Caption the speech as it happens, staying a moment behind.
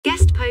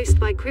post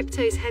by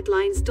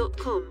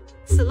cryptosheadlines.com,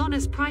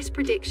 Solana's price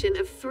prediction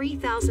of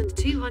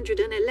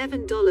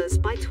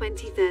 $3,211 by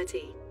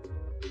 2030.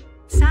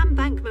 Sam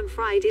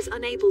Bankman-Fried is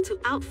unable to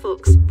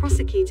outfox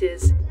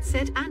prosecutors,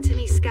 said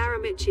Anthony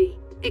Scaramucci,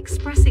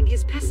 expressing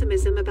his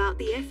pessimism about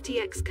the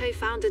FTX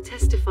co-founder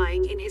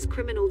testifying in his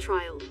criminal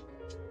trial.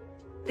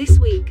 This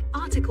week,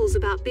 articles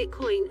about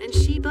Bitcoin and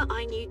Shiba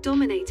Inu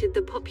dominated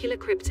the popular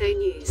crypto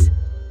news.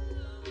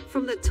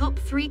 From the top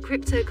 3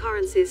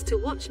 cryptocurrencies to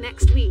watch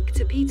next week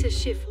to Peter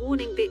Schiff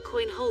warning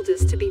Bitcoin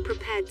holders to be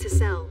prepared to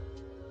sell.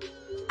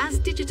 As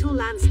digital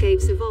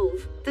landscapes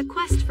evolve, the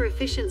quest for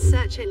efficient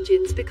search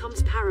engines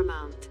becomes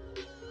paramount.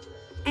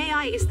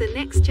 AI is the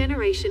next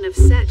generation of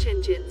search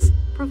engines,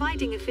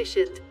 providing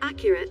efficient,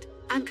 accurate,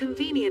 and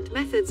convenient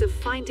methods of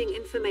finding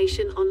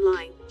information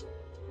online.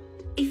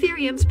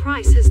 Ethereum's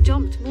price has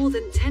jumped more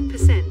than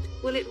 10%.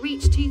 Will it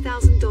reach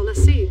 $2,000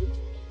 soon?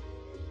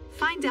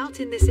 Find out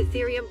in this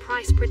Ethereum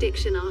price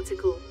prediction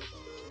article.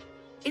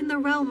 In the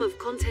realm of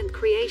content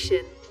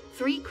creation,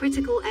 3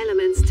 critical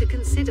elements to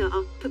consider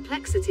are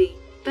perplexity,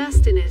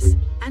 burstiness,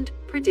 and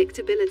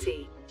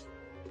predictability.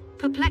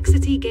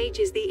 Perplexity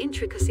gauges the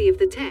intricacy of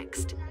the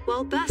text,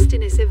 while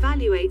burstiness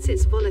evaluates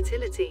its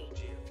volatility.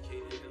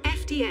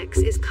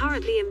 FTX is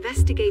currently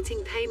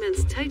investigating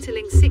payments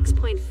totaling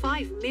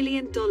 $6.5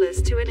 million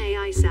to an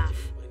AI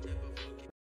SAF.